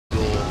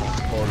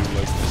party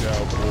like the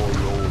cowboy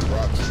old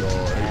rock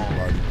star.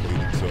 Everybody played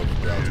themselves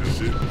down to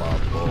shit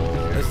pop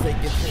off. Let's take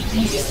it.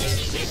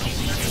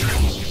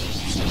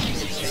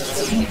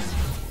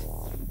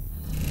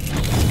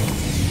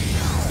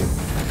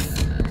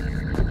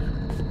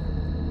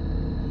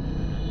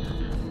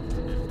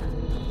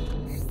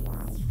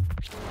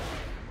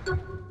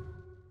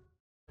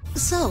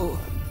 So,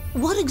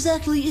 what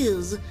exactly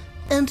is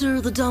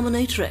Enter the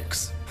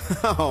Dominatrix?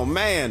 Oh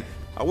man,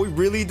 are we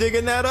really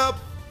digging that up?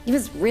 It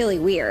was really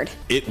weird.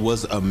 It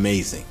was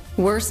amazing.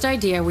 Worst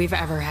idea we've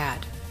ever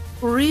had.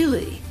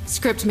 Really?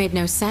 Script made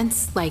no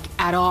sense, like,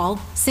 at all.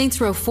 Saints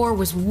Row 4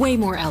 was way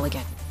more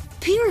elegant.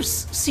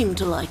 Pierce seemed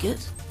to like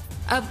it.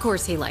 Of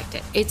course he liked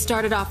it. It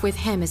started off with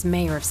him as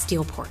mayor of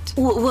Steelport.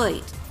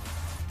 Wait.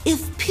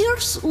 If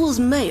Pierce was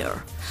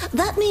mayor,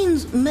 that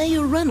means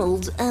Mayor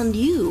Reynolds and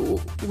you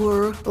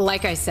were...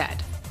 Like I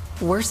said,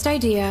 worst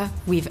idea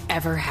we've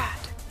ever had.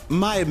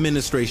 My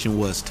administration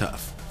was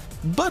tough,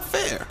 but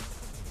fair.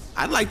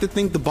 I'd like to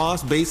think the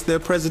boss based their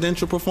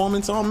presidential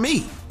performance on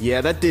me.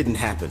 Yeah, that didn't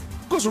happen.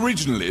 Of course,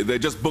 originally they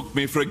just booked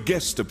me for a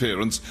guest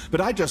appearance,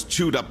 but I just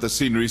chewed up the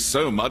scenery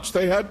so much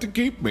they had to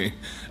keep me.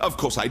 Of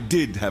course, I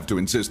did have to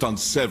insist on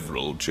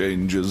several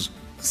changes.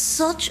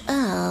 Such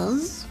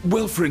as...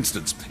 Well, for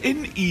instance,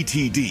 in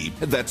ETD,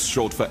 that's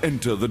short for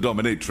Enter the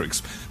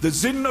Dominatrix, the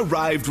Zin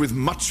arrived with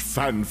much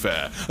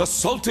fanfare,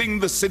 assaulting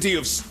the city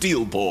of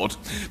Steelport.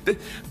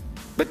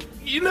 But,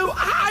 you know,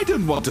 I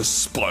don't want to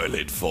spoil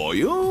it for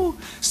you.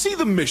 See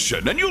the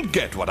mission, and you'll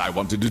get what I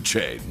wanted to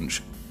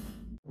change.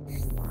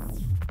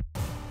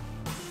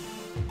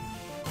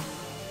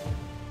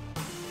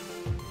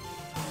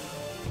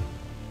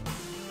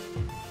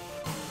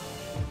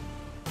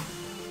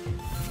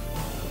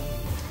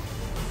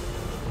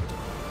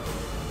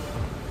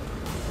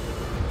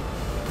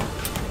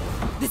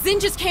 The Zin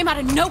just came out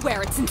of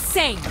nowhere. It's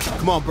insane.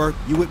 Come on, Bert.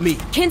 You with me.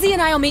 Kinsey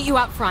and I'll meet you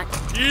out front.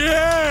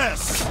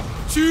 Yes!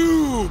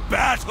 To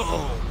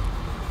battle!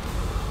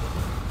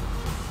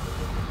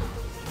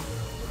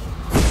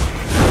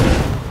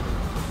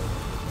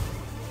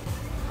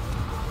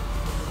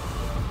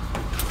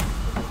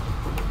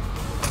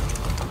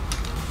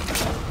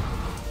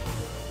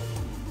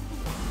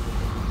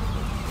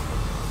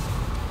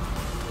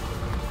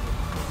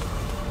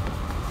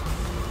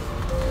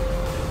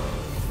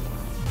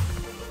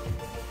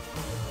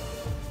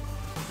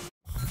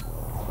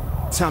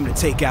 Time to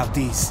take out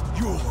these.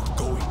 You're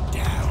going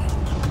down.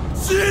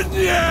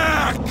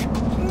 Zinyak!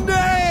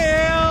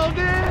 Nailed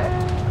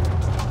it!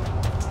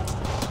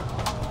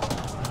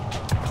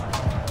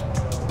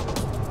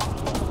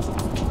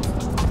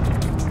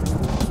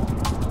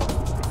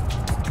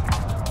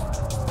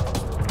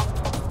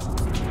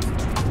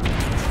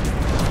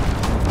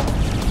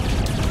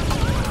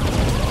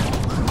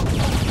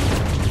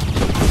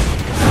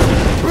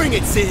 Bring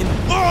it, Zin.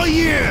 Oh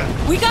yeah!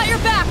 We got your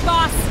back,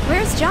 boss.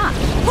 Where's Josh?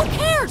 Who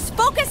cares?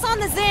 Focus on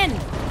the Zin.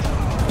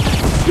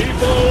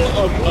 People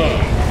of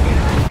Earth.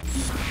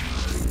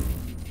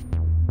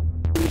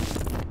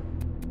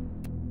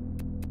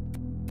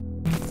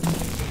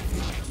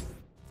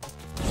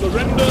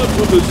 Surrender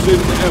to the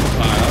Zin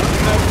Empire,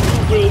 and you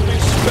will be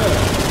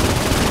spared.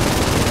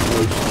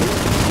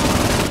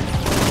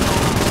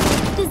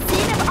 The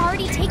Zin have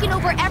already taken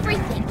over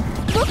everything.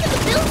 Look at the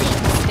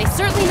buildings. They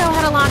certainly know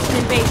how to launch an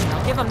invasion.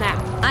 I'll give them that.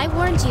 I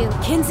warned you.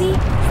 Kinsey, you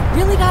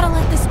really gotta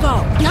let this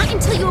go. Not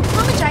until you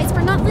apologize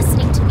for not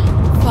listening to me.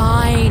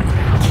 Fine.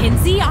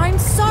 Kinsey, I'm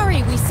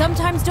sorry. We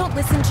sometimes don't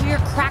listen to your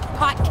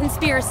crackpot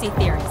conspiracy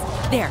theories.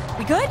 There,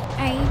 we good?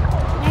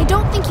 I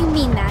don't think you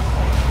mean that.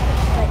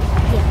 But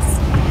yes.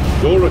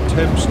 Your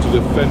attempts to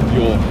defend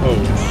your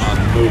home are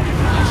noble.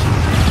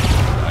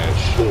 I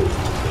assure you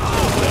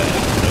that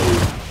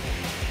no.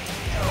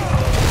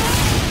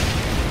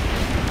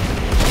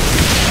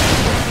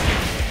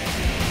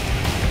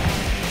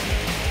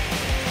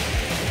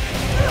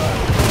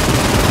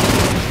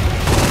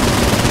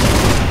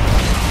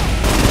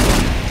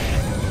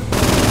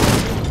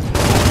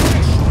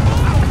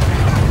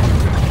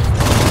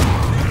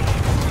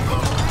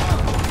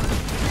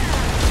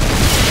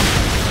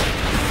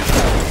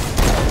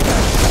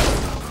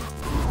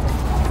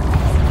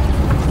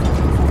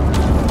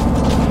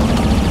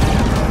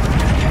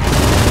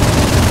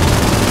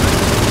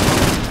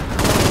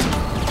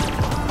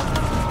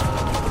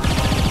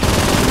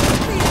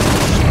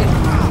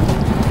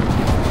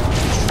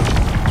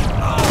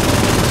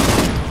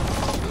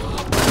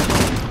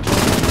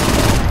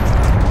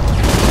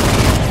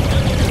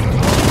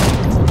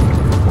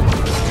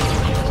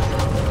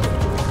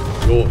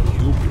 Your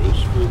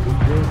hubris will be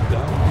your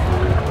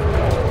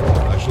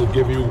downfall. I shall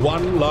give you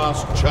one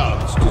last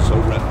chance to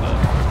surrender.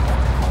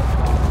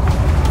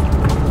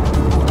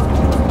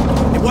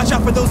 And watch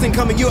out for those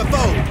incoming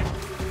UFOs.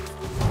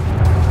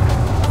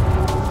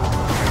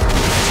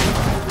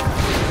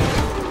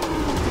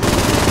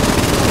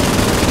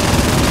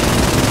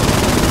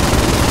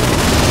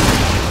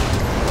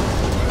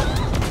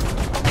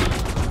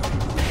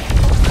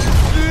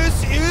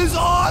 This is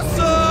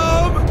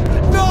awesome!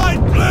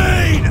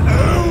 Nightblade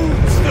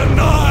owns the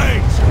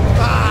night!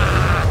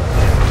 Ah!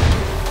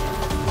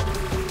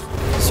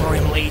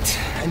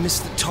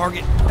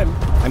 target.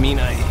 I mean,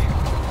 I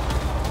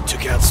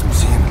took out some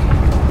Zin.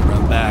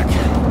 Run back.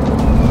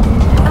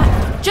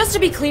 Just to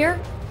be clear,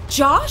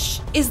 Josh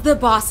is the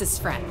boss's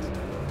friend.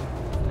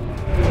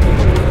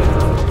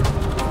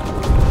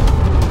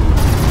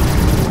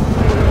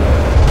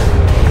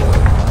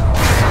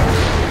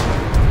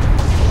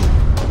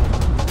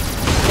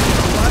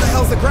 Why the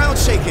hell's the ground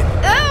shaking?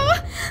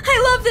 Oh,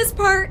 I love this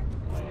part.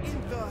 What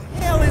in the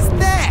hell is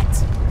that?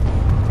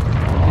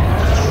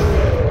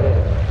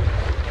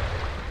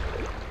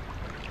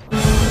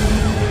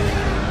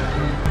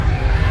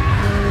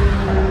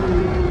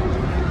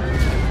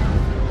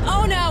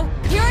 Oh no,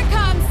 here it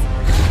comes.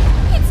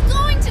 It's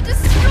going to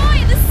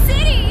destroy the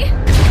city!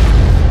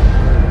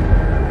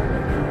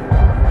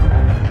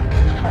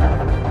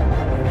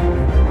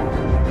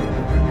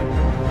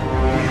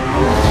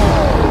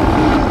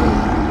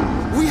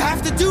 We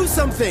have to do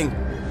something!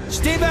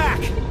 Stay back!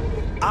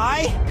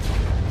 I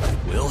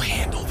will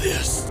handle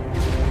this.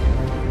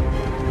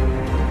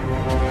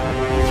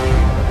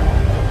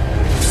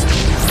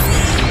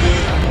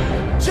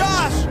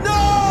 Josh,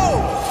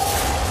 no!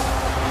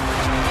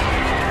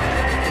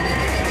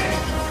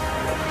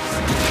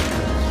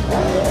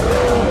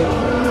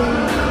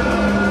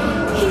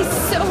 He's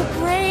so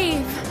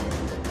brave.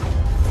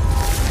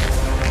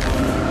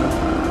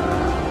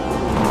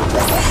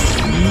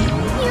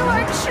 You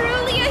are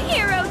truly a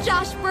hero,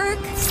 Josh Burke.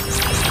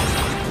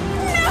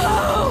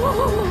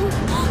 No!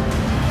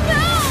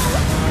 No!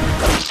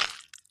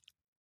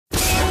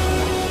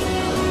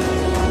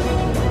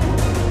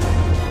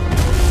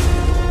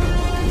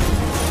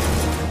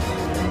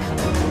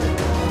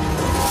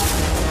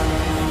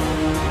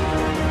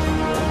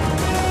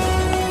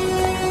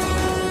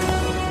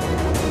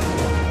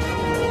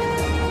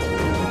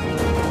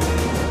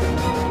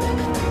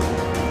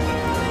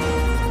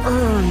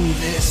 Earn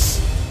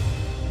this.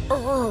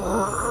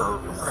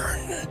 Earn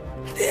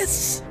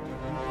this.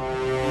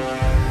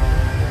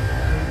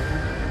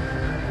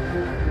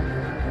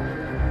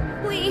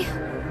 We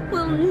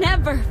will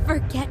never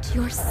forget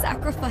your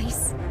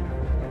sacrifice.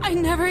 I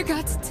never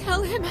got to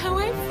tell him how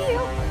I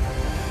feel.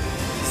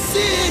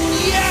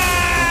 Zinyak!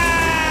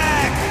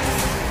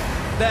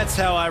 That's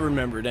how I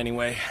remember it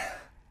anyway.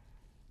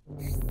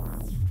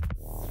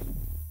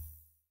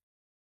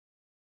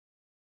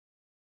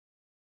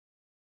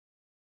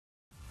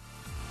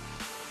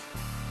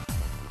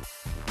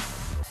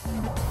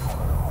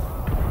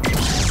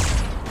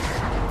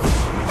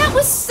 That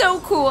was so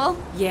cool.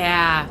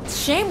 Yeah, it's a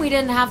shame we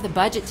didn't have the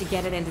budget to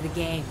get it into the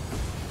game.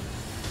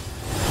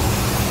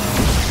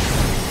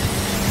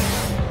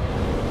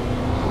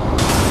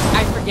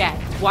 I forget.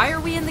 Why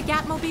are we in the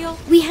Gatmobile?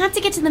 We had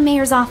to get to the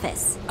mayor's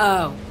office.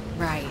 Oh,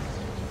 right.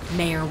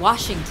 Mayor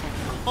Washington.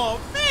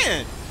 Oh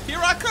man, here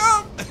I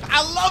come.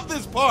 I love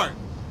this part.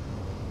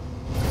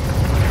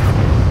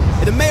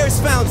 And the mayor's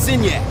found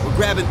Zinyak. We're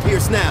grabbing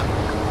Pierce now.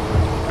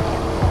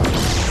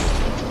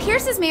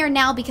 Pierce is mayor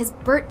now because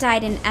Bert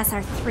died in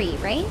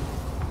SR3, right?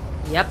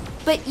 Yep,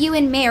 But you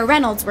and Mayor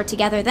Reynolds were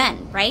together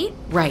then, right?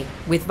 right,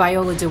 with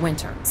Viola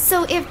DeWinter.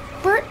 So if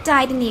Bert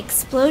died in the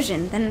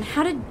explosion, then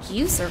how did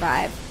you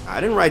survive? I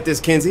didn't write this,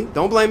 Kinsey.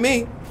 Don't blame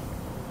me.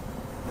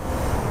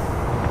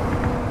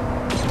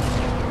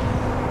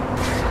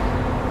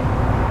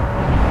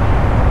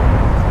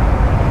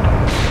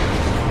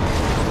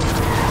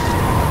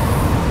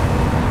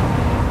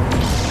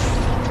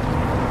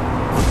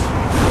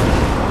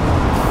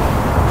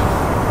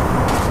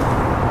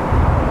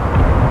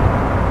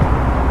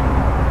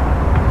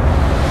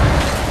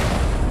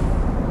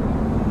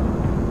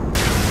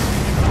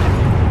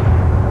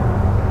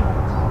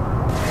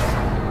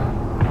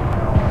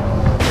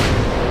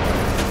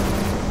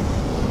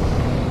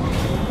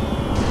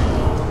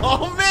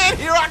 Oh man,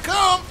 here I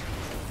come.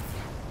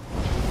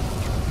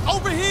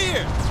 Over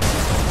here.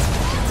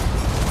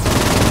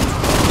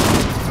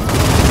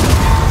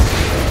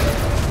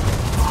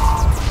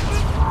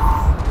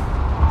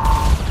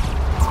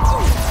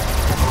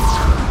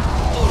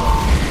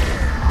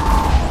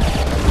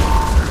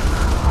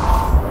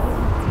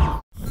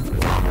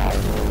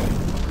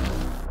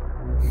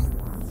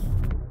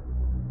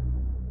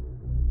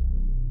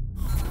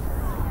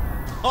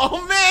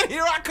 Oh man,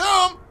 here I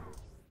come.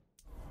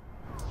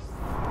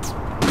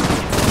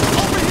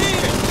 Over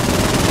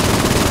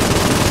here.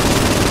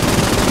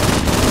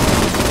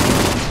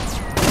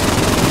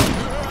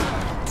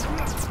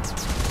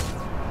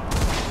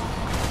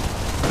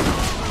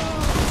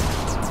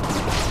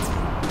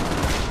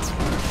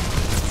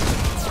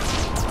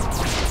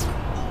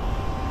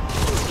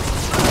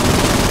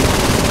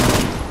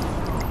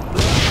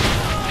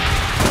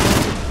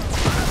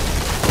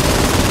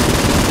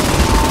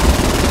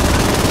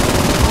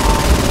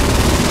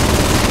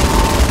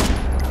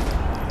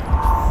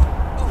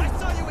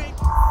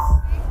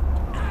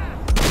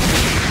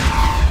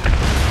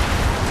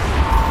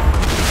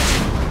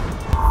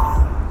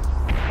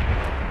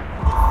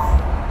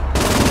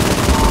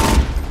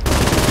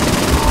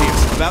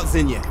 Pierce, about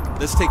Zinyak.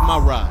 Let's take my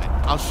ride.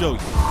 I'll show you.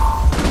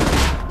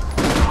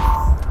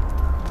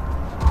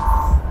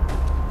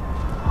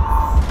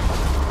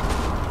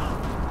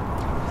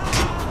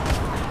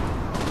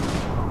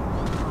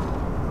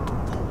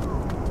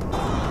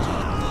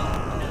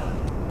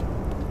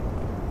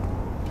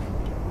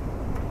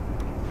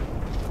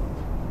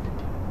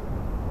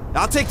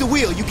 I'll take the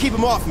wheel, you keep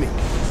him off me.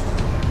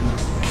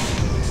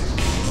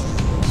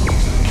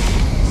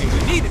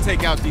 Hey, we need to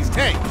take out these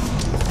tanks.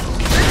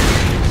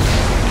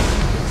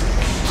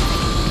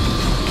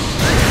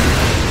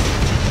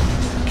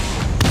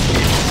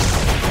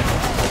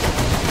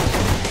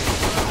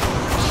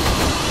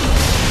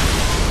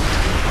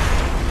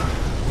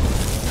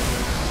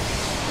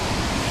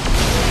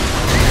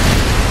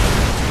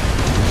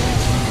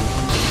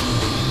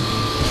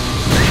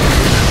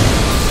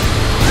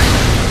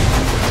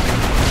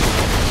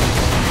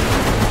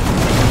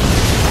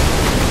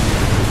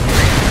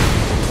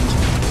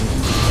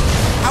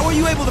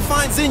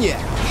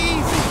 Zinyak.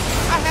 Easy.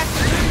 I hacked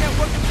the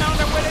network and found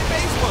out where their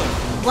base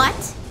was.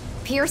 What?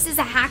 Pierce is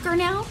a hacker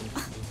now?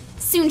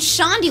 Soon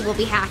Shaundi will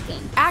be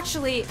hacking.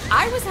 Actually,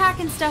 I was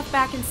hacking stuff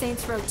back in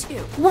Saints Row 2.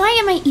 Why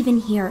am I even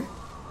here?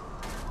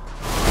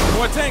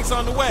 More tanks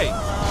on the way.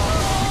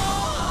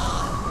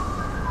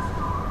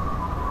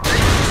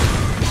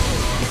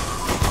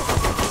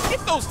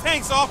 Get those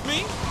tanks off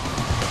me.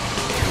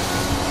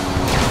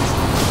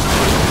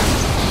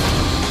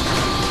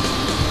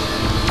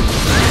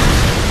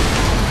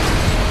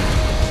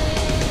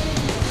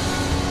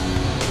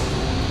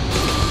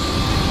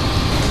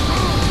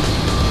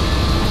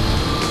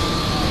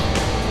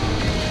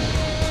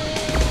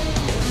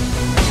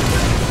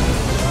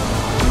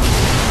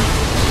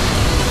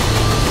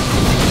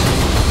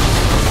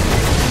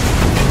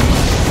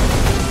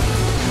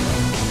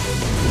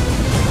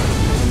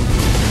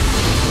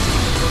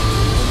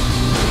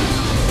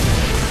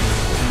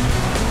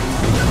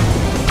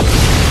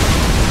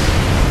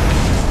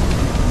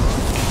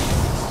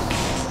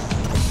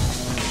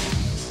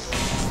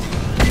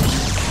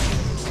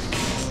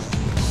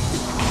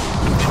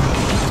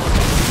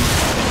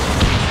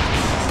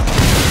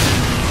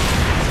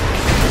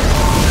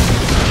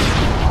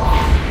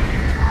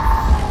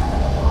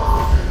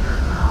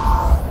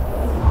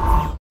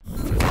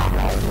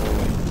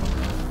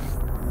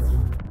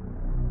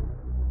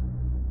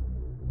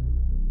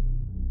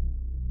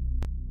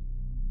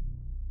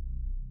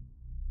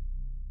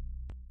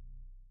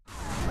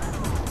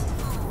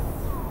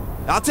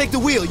 I'll take the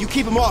wheel, you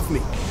keep him off me.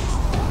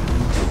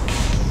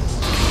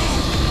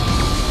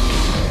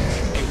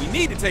 Hey, we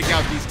need to take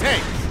out these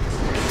tanks.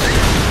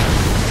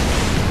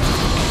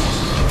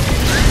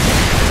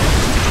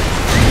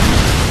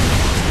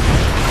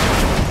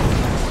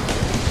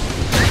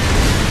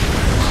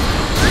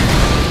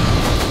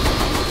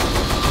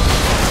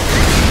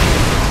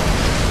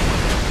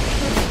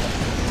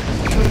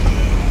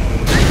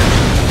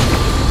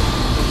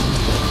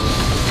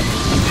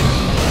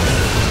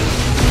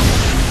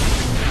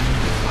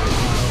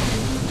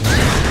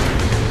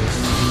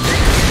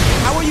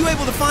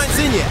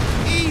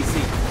 Easy.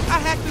 I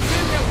hacked the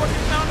network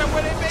and found out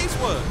where their base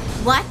was.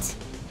 What?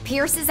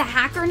 Pierce is a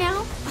hacker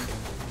now?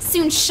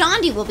 Soon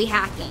Shaundi will be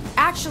hacking.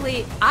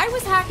 Actually, I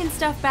was hacking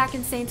stuff back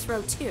in Saints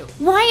Row 2.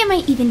 Why am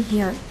I even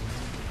here?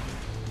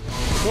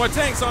 More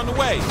tanks on the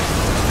way.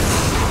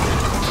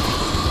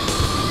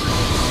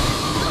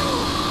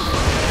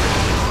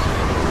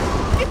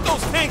 Get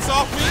those tanks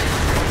off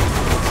me.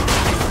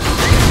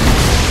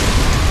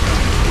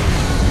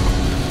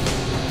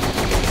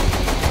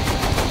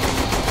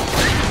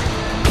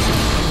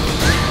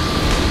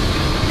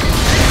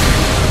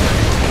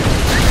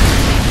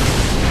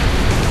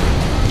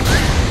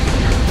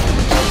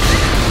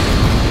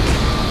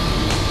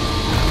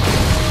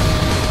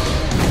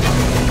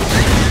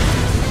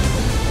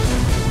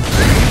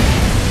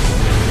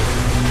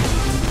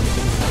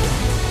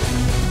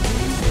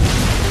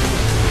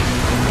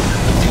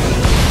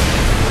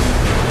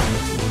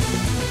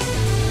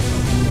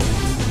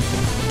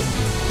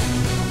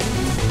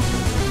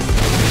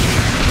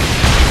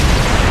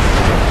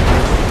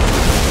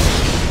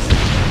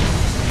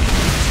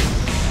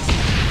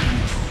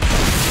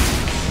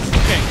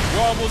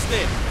 Almost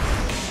there.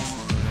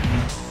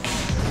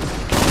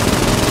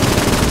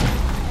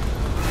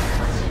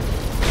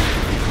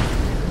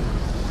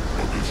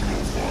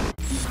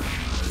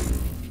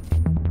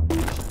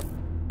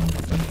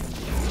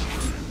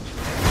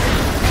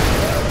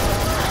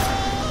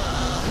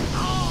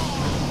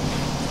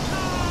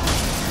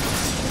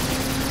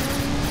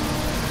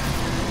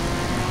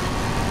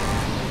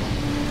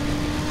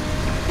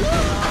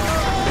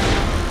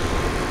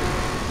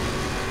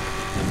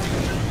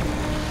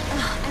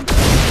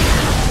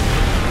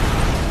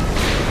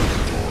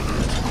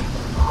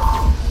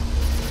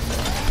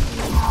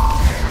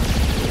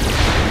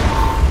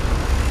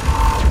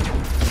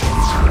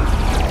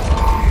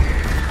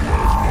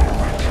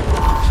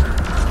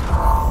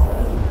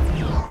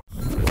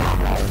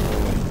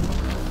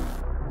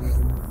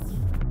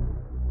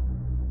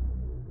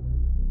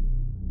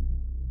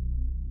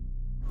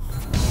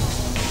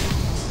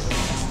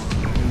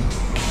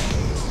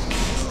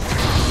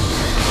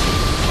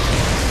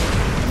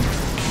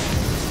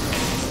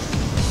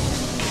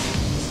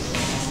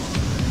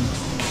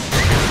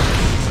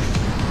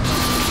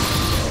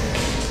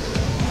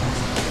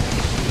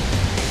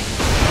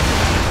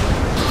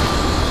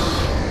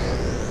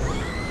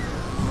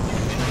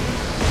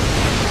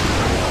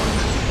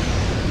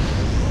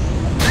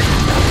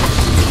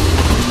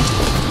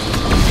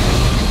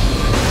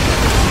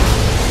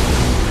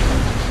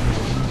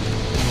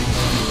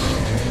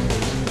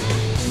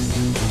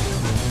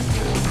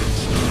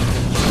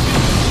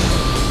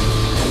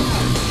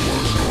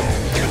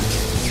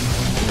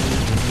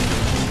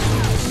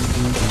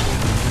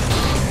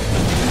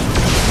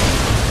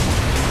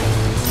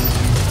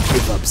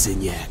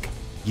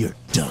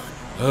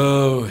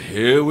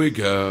 we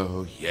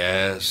go.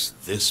 Yes,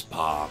 this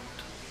part.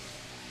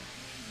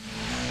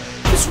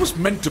 This was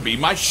meant to be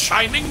my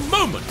shining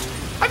moment.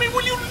 I mean,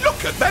 will you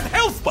look at that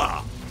health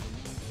bar?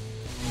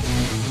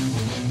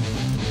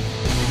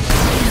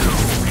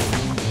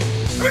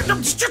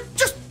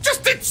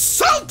 Just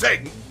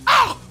insulting!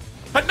 Ah!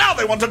 And now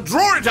they want to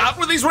draw it out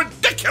with these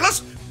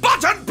ridiculous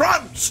button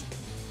brunts!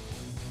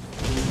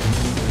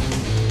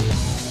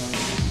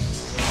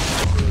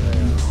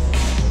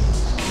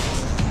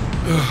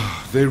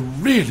 They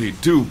really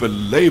do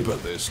belabor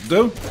this,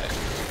 don't they?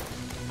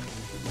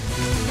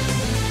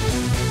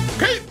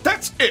 Okay,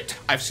 that's it.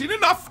 I've seen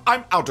enough.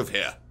 I'm out of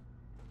here.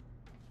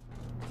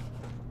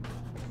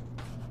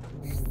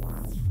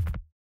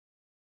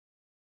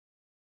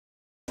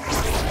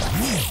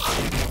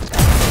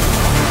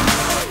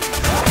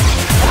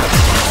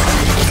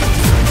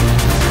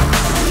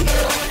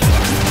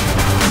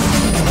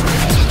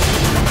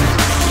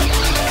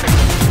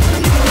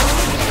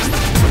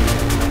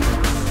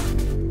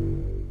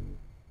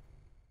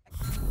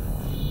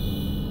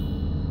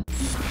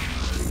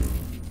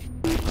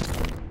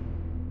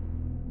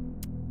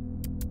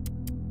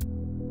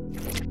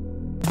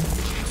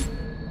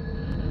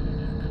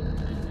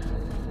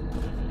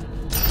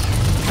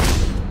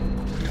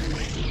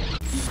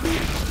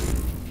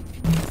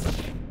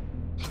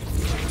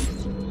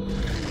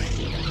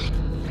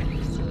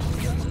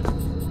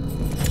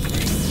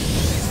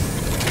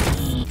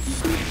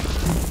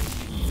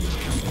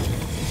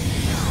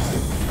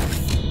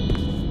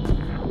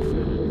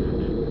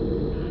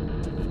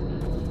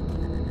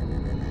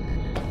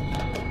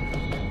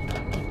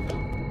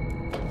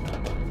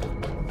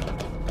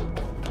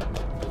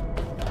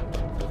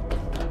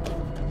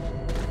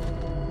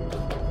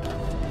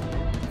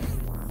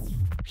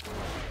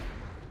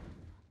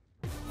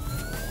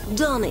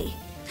 Donnie,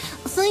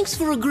 thanks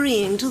for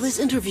agreeing to this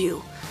interview.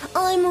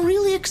 I'm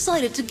really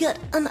excited to get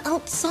an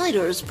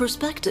outsider's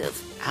perspective.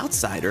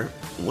 Outsider?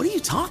 What are you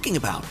talking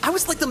about? I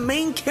was like the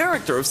main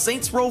character of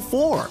Saints Row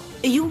 4.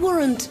 You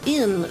weren't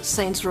in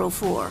Saints Row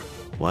 4.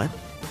 What?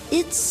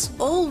 It's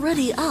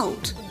already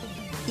out.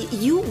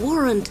 You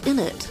weren't in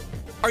it.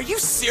 Are you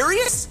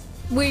serious?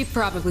 We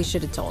probably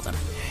should have told him.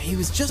 He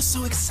was just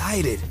so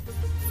excited.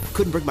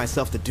 Couldn't bring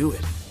myself to do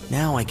it.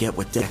 Now I get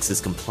what Dex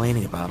is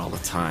complaining about all the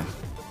time.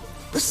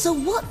 So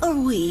what are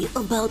we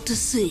about to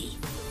see?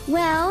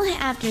 Well,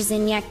 after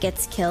Zinyak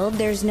gets killed,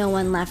 there's no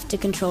one left to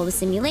control the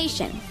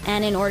simulation.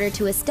 And in order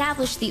to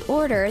establish the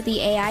order, the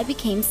AI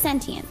became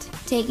sentient,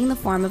 taking the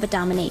form of a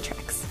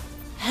dominatrix.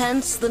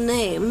 Hence the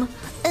name,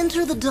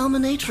 Enter the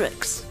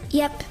Dominatrix.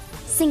 Yep,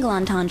 single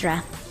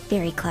entendre.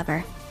 Very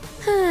clever.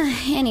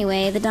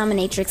 Anyway, the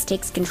dominatrix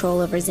takes control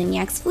over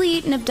Zinyak's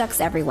fleet and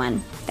abducts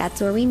everyone. That's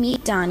where we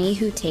meet Donnie,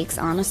 who takes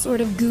on a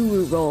sort of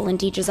guru role and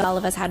teaches all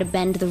of us how to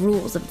bend the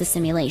rules of the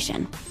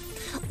simulation.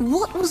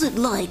 What was it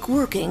like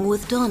working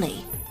with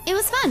Donnie? It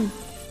was fun.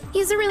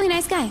 He's a really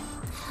nice guy.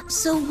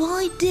 So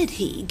why did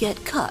he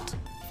get cut?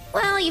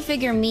 Well, you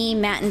figure me,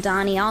 Matt, and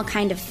Donnie all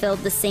kind of filled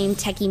the same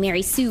Techie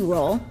Mary Sue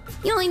role.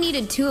 You only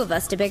needed 2 of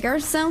us to bigger,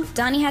 so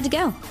Donnie had to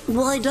go.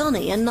 Why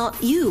Donnie and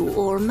not you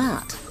or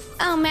Matt?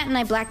 Oh, Matt and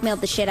I blackmailed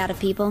the shit out of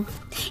people.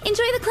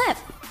 Enjoy the clip!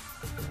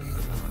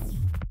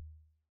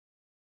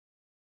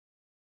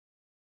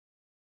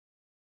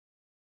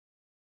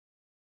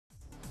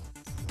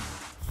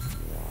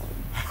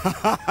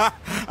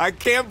 I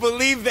can't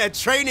believe that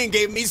training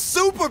gave me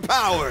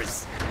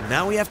superpowers!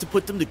 Now we have to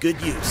put them to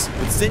good use.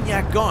 With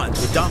Zinyak gone,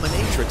 the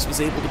dominatrix was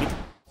able to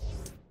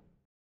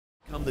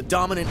become the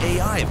dominant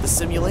AI of the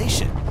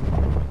simulation.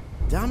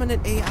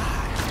 Dominant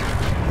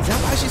AI? Is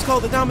that why she's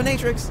called the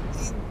dominatrix?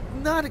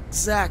 Not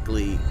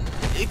exactly.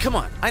 Come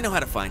on, I know how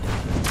to find her.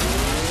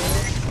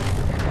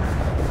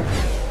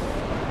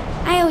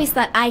 I always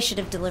thought I should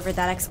have delivered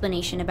that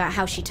explanation about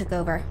how she took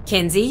over.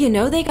 Kinsey, you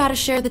know they gotta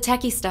share the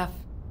techie stuff.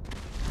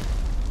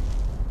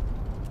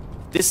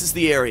 This is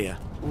the area.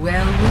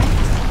 Well,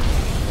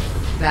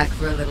 met. Back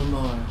for a little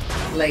more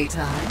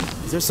playtime.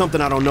 Is there something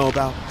I don't know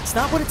about? It's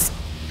not what it's...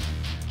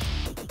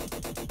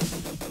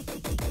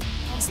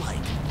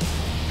 like.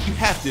 You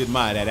have to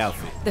admire that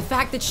outfit. The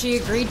fact that she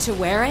agreed to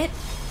wear it?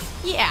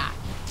 Yeah.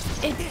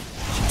 She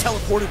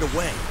teleported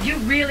away. You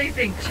really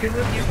think 2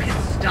 of you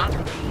can stop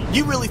me?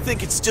 You really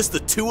think it's just the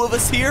 2 of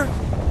us here?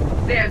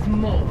 There's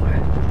more.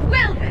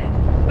 Well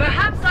then,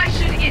 perhaps I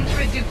should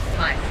introduce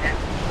myself.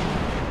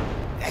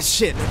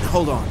 Shit,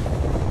 hold on.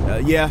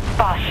 Yeah?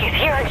 Boss, she's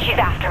here and she's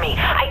after me.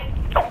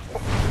 Oh,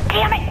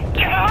 damn it!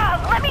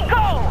 Let me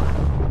go!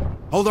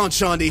 Hold on,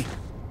 Shaundi.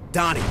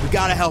 Donnie, we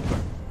gotta help her.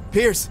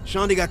 Pierce,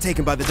 Shaundi got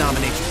taken by the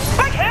dominatrix.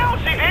 Like hell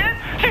she did!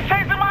 She's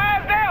chasing my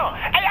ass down!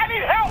 Hey, I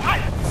need help!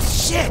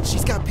 Shit,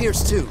 she's got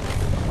Pierce too.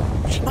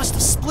 She must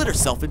have split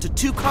herself into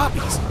 2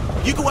 copies.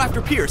 You go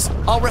after Pierce,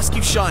 I'll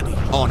rescue Shaundi.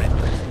 On it.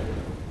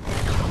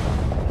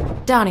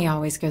 Donnie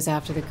always goes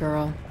after the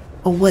girl.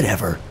 Oh,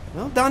 whatever.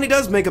 Well, Donnie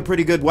does make a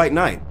pretty good white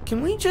knight.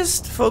 Can we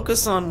just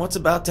focus on what's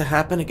about to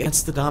happen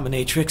against the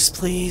dominatrix,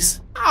 please?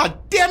 Ah,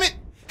 damn it!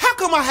 How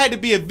come I had to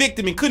be a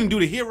victim and couldn't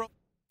do the hero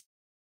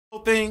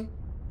thing?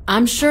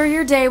 I'm sure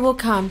your day will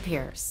come,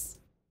 Pierce.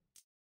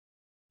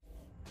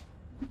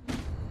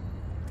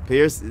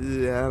 Pierce,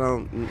 I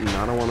don't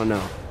want to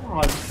know.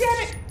 Oh,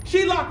 damn it!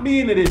 She locked me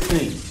into this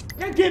thing.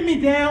 Now get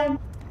me down.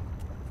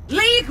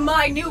 Leave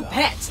my new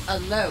pet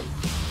alone.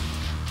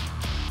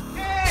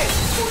 Hey,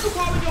 who you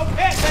calling your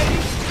pet, baby?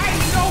 I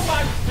ain't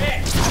nobody's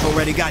pet. I've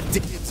already got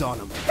dibs on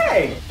him.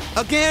 Hey!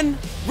 Again?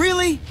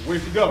 Really?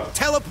 Where'd you go?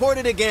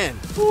 Teleported again.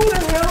 Who the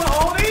hell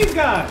are all these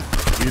guys?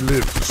 We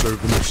live to serve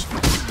the mission.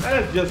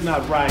 That is just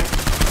not right.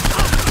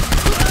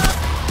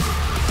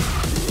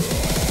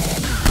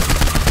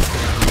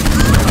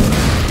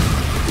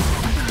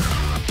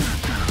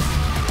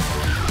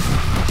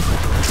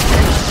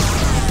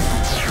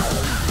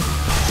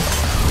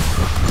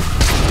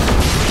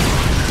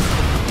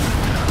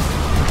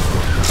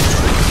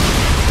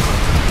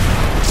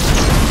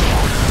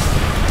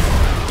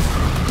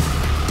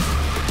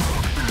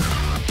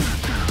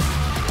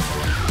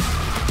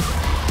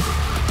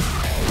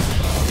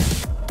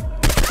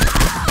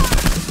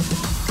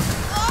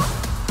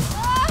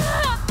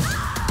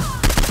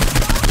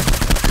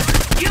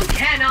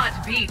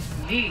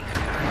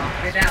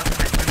 Without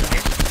my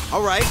permission.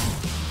 All right.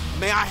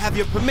 May I have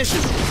your permission?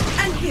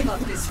 And give up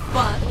this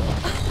fun?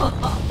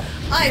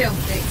 I don't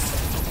think so.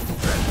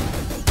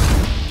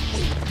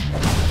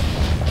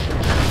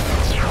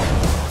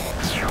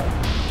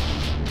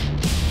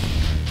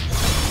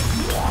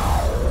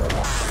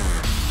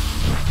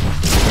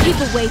 Keep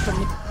away from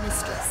the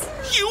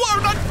mistress. You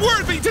are not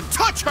worthy to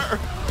touch her!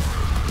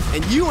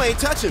 And you ain't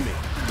touching me.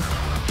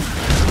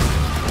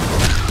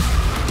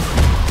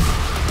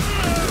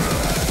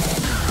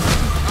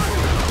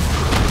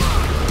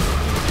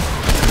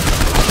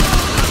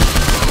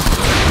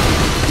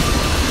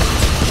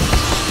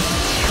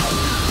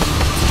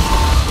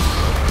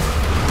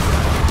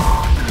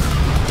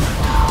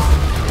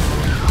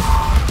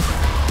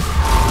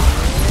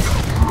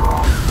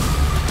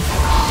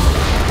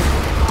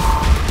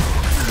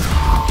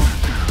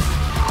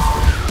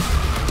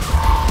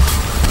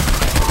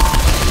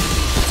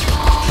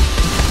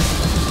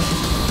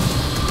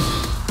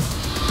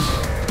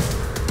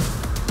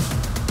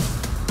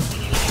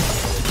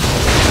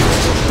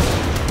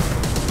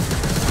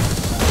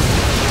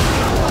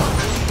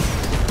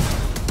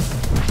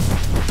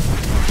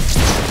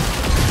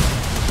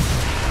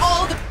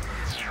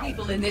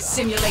 In this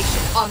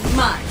simulation are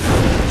mine.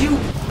 You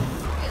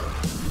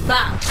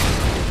bow.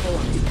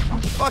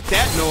 Fuck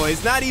that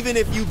noise, not even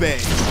if you beg.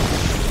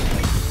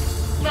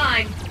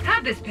 Fine,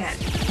 have this pet.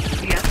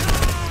 Yes.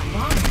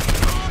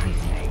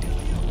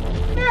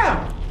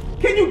 Now,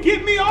 can you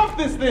get me off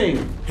this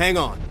thing? Hang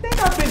on. I think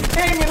I've been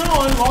hanging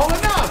on long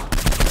enough.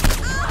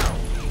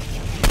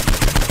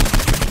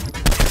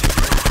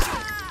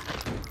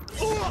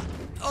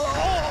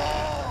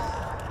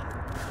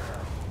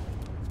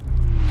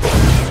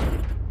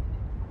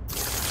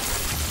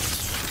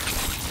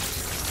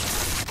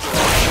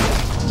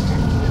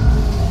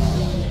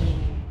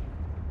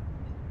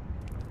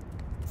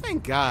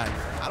 Thank God.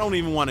 I don't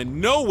even want to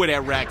know where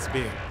that rack's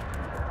been.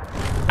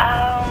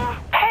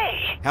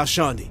 Hey. How's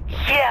Shondi?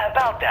 Yeah,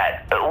 about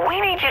that.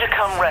 We need you to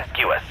come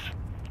rescue us.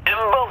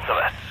 Both of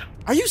us.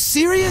 Are you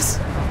serious?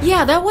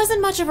 Yeah, that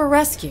wasn't much of a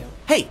rescue.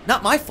 Hey,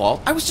 not my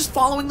fault. I was just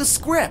following the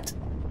script.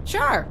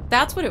 Sure,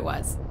 that's what it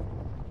was.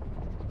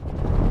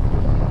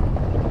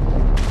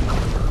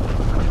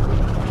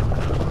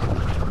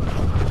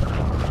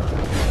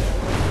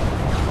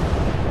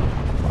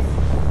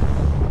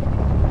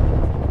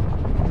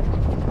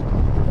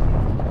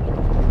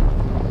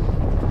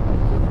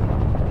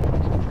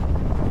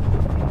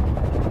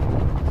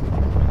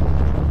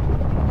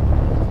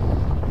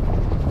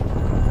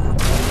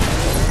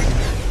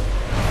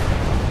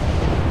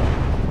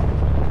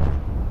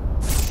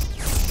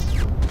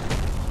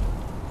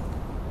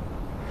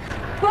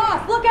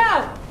 Boss, look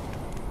out!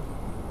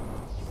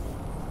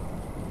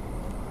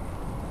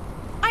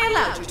 I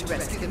allowed you to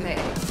rescue the mayor.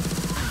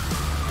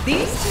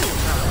 These two,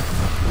 however,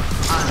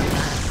 are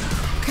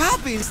mine.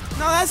 Copies?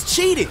 No, that's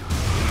cheating.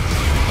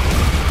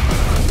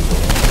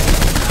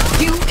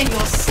 You and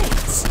your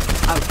saints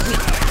are weak.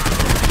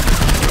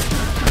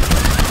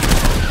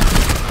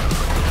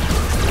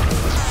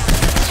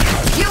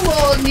 You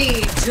all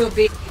need to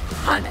be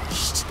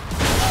punished.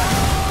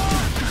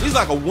 She's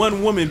like a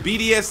one-woman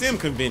BDSM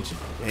convention.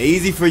 Yeah,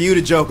 easy for you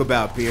to joke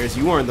about, Pierce.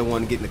 You weren't the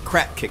one getting the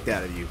crap kicked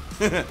out of you.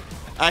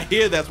 I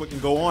hear that's what can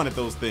go on at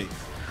those things.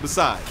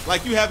 Besides,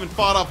 like you haven't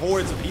fought off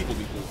hordes of people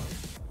before.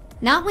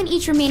 Not when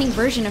each remaining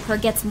version of her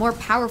gets more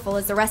powerful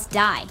as the rest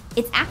die.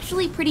 It's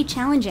actually pretty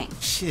challenging.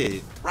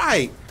 Shit,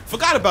 right.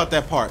 Forgot about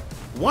that part.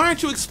 Why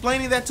aren't you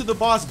explaining that to the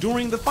boss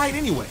during the fight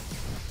anyway?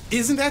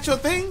 Isn't that your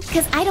thing?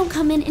 Because I don't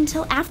come in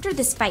until after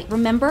this fight,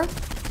 remember?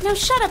 Now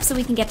shut up so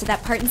we can get to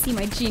that part and see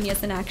my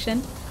genius in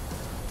action.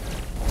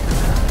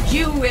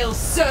 You will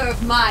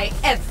serve my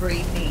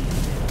every need.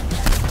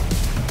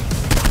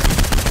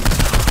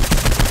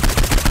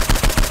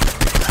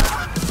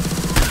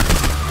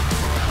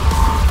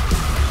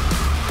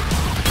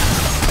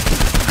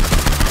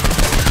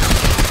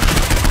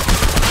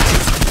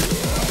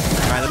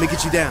 All right, let me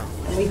get you down.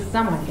 At least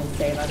someone can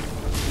save us.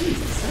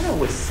 Jesus, I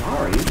was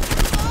sorry.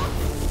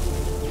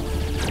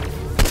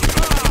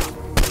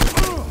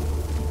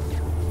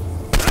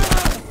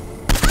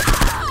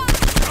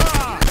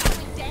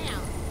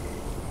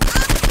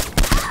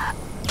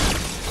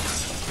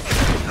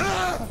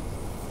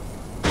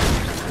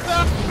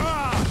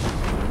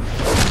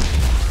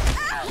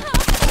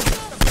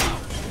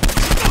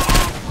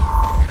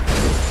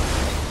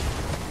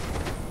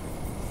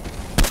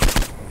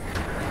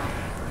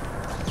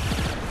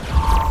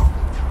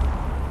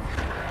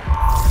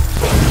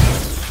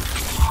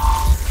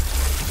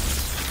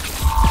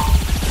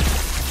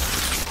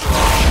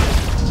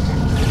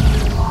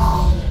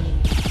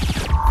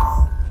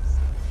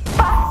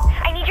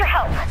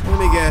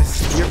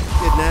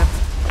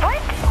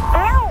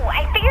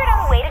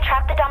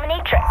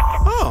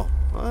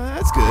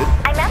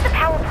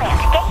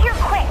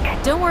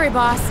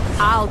 boss.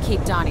 I'll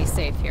keep Donnie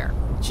safe here.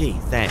 Gee,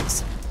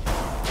 thanks.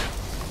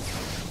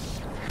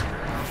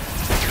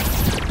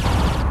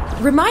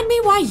 Remind me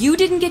why you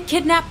didn't get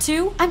kidnapped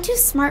too? I'm too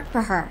smart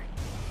for her.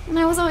 And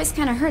I was always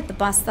kind of hurt the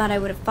boss thought I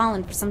would have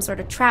fallen for some sort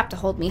of trap to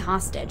hold me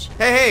hostage.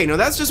 Hey, no,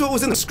 that's just what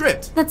was in the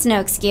script. That's no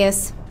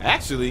excuse.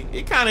 Actually,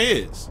 it kind of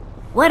is.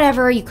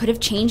 Whatever, you could have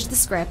changed the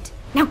script.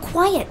 Now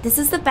quiet, this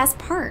is the best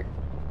part.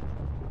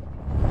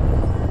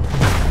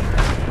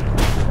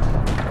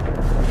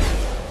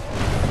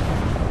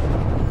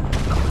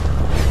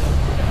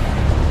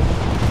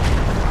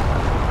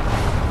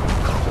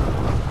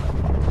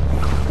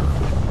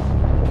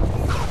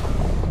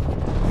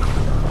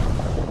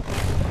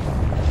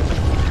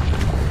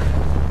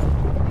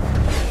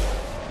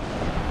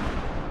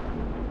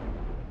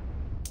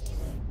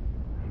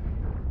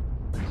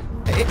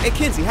 Hey,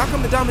 Kinsey, how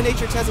come the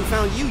dominatrix hasn't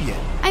found you yet?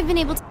 I've been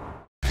able to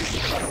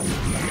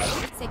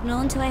signal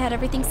until I had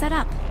everything set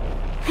up.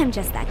 I'm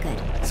just that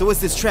good. So what's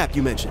this trap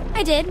you mentioned?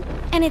 I did,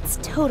 and it's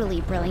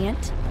totally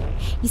brilliant.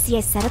 You see,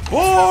 I set up—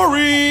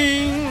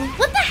 Boring!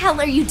 What the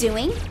hell are you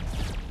doing?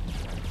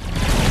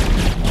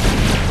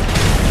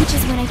 Which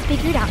is when I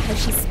figured out how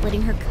she's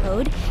splitting her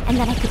code, and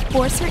then I could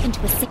force her into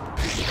a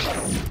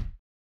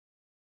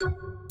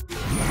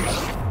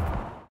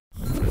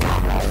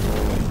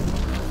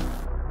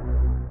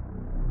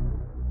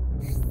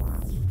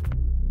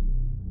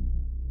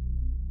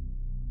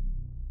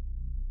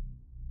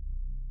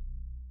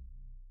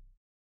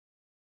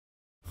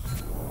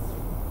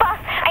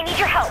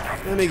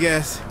Let me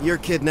guess, you're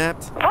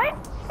kidnapped? What?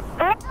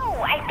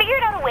 No, I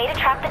figured out a way to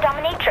trap the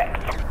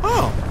dominatrix.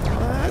 Oh,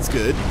 that's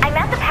good. I'm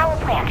at the power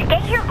plant.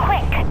 Get here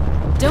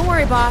quick. Don't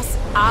worry, boss.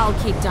 I'll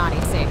keep Donnie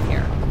safe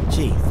here.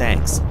 Gee,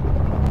 thanks.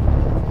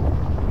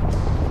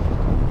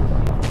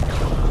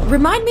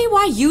 Remind me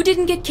why you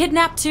didn't get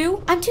kidnapped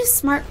too? I'm too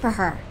smart for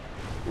her.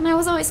 And I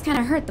was always kind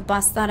of hurt the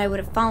boss thought I would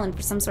have fallen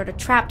for some sort of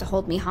trap to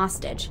hold me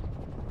hostage.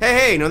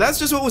 Hey, no, that's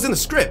just what was in the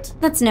script.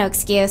 That's no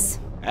excuse.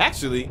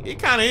 Actually, it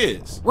kind of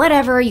is.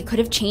 Whatever, you could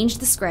have changed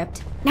the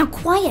script. Now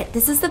quiet,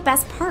 this is the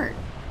best part.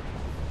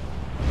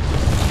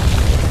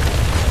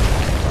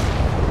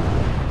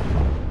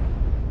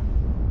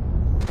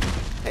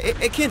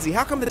 Hey, Kinsey,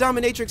 how come the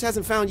dominatrix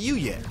hasn't found you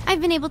yet?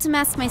 I've been able to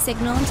mask my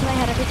signal until I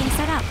had everything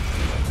set up.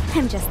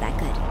 I'm just that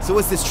good. So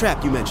what's this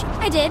trap you mentioned?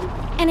 I did,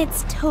 and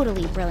it's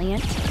totally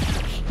brilliant.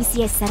 You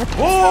see, I set up—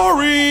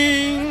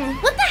 Boring!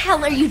 What the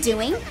hell are you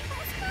doing?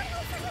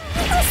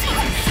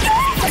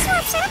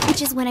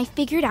 Which is when I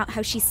figured out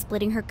how she's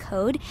splitting her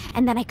code,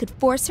 and then I could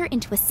force her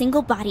into a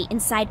single body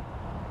inside—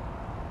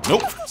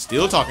 Nope,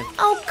 still talking.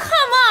 Oh,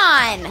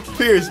 come on!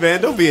 Pierce,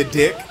 man, don't be a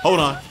dick. Hold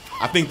on,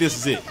 I think this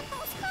is it.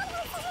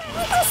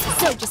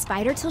 So just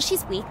fight her till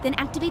she's weak, then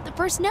activate the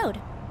first node.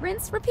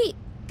 Rinse, repeat.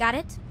 Got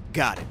it?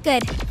 Got it.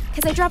 Good,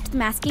 because I dropped the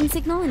masking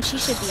signal and she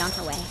should be on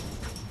her way.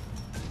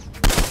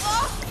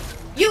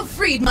 You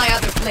freed my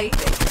other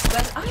playthings,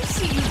 but I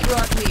see you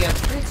brought me a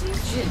pretty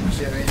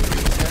ginger in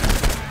return.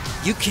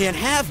 You can't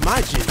have my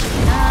ginger.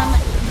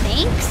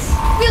 Thanks?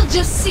 We'll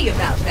just see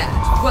about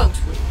that, won't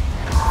we?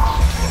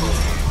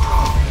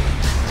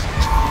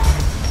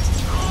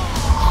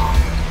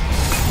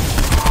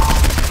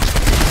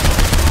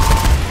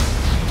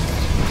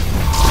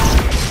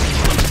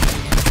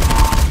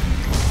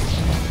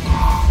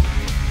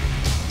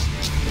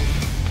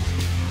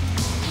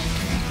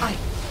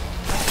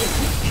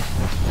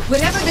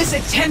 Whatever this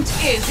attempt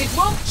is, it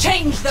won't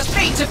change the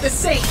fate of the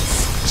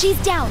Saints!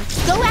 She's down.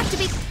 Go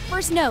activate the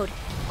first node.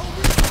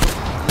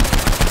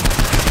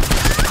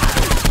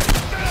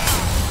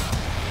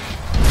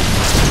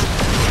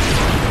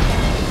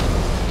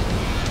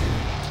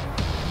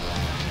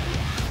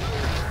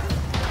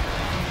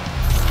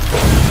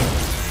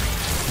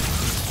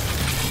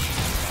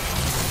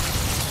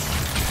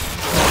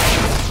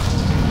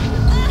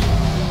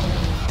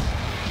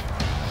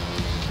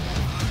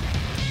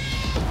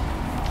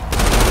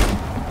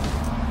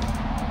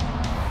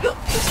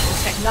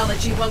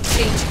 Technology won't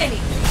change anything.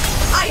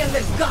 I am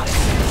the goddess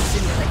of this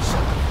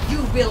simulation.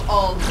 You will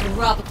all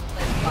grovel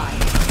and fight.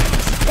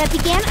 That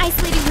began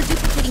isolating her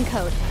duplicating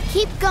code.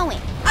 Keep going.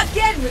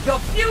 Again with your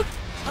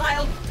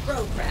futile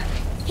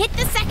programming. Hit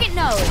the second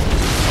node.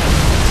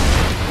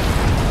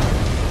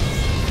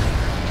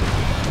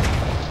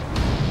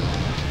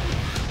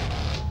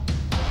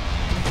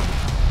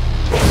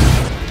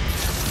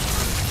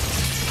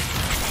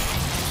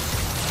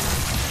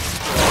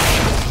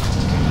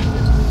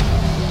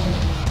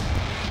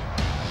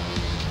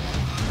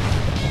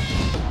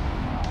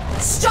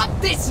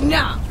 Stop this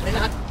now, and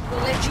I will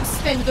let you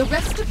spend the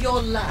rest of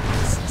your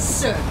lives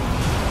serving me.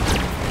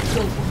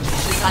 You'll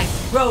watch as I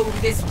grow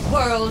this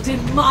world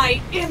in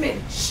my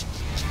image.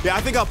 Yeah,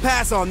 I think I'll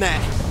pass on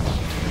that.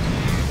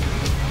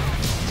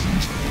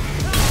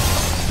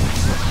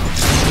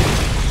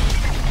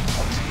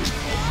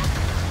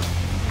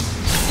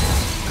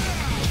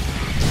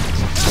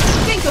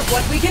 Think of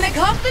what we can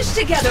accomplish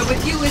together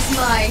with you as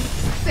my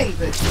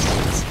favorite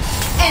unit.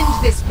 End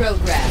this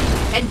program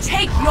and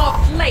take your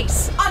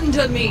place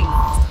under me.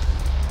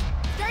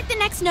 Start the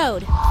next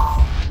node.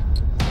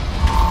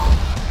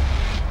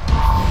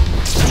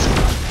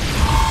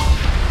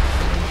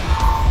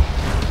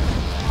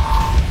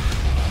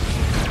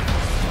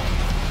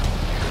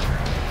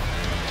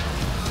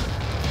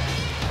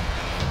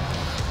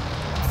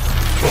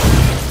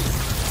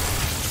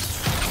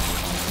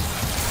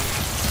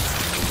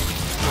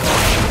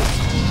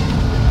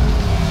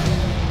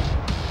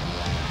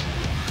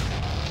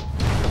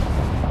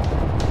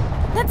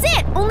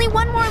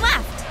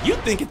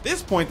 think at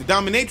this point the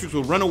dominatrix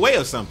will run away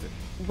or something.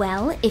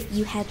 Well, if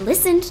you had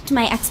listened to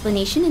my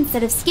explanation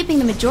instead of skipping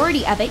the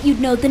majority of it, you'd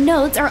know the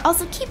nodes are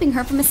also keeping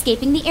her from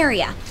escaping the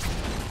area.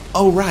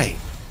 Oh, right.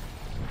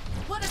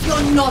 What if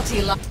your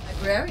naughty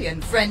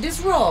librarian friend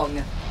is wrong?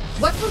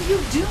 What will you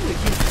do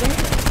if you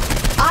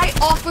fail? I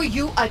offer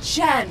you a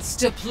chance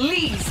to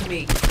please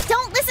me.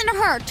 Don't listen to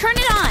her! Turn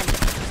it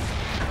on!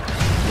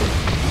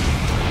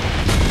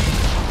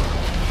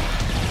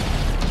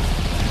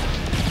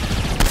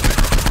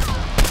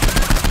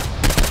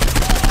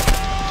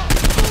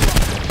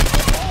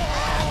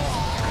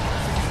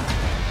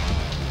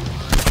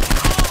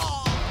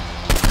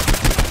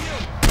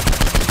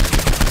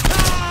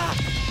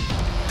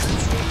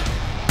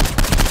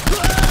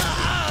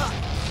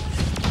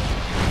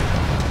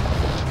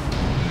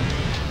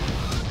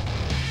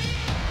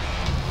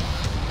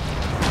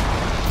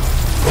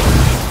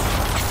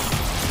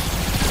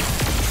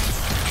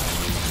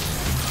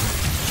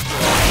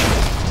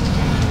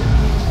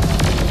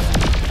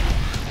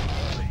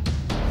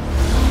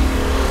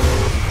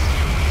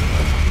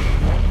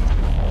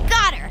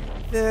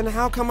 Then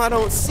how come I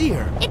don't see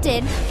her? It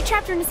did. It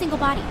trapped her in a single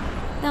body.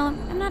 Though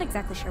I'm not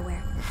exactly sure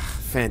where.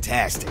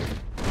 Fantastic.